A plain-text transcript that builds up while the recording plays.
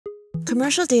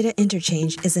Commercial Data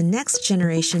Interchange is a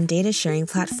next-generation data sharing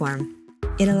platform.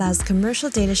 It allows commercial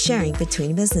data sharing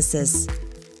between businesses.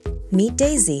 Meet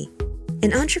Daisy,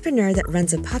 an entrepreneur that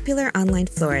runs a popular online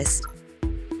florist.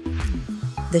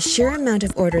 The sheer amount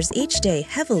of orders each day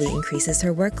heavily increases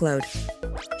her workload.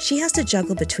 She has to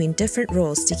juggle between different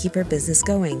roles to keep her business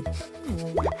going.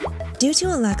 Due to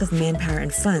a lack of manpower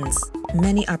and funds,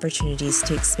 many opportunities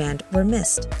to expand were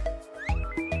missed.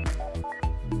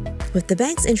 With the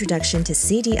bank's introduction to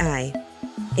CDI,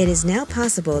 it is now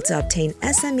possible to obtain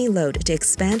SME loan to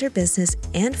expand her business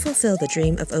and fulfill the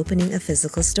dream of opening a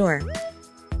physical store.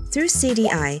 Through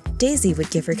CDI, Daisy would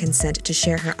give her consent to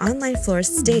share her online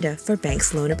florist's data for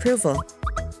bank's loan approval.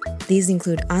 These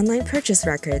include online purchase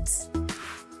records,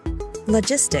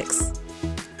 logistics,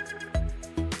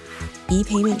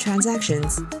 e-payment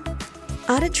transactions.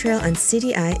 Audit trail on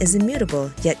CDI is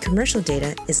immutable, yet commercial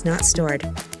data is not stored.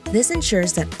 This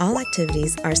ensures that all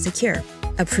activities are secure.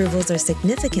 Approvals are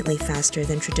significantly faster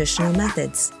than traditional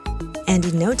methods. And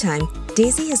in no time,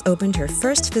 Daisy has opened her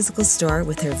first physical store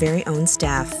with her very own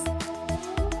staff.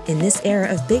 In this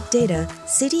era of big data,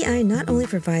 CDI not only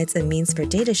provides a means for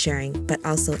data sharing, but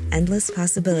also endless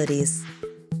possibilities.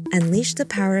 Unleash the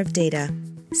power of data.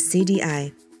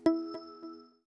 CDI.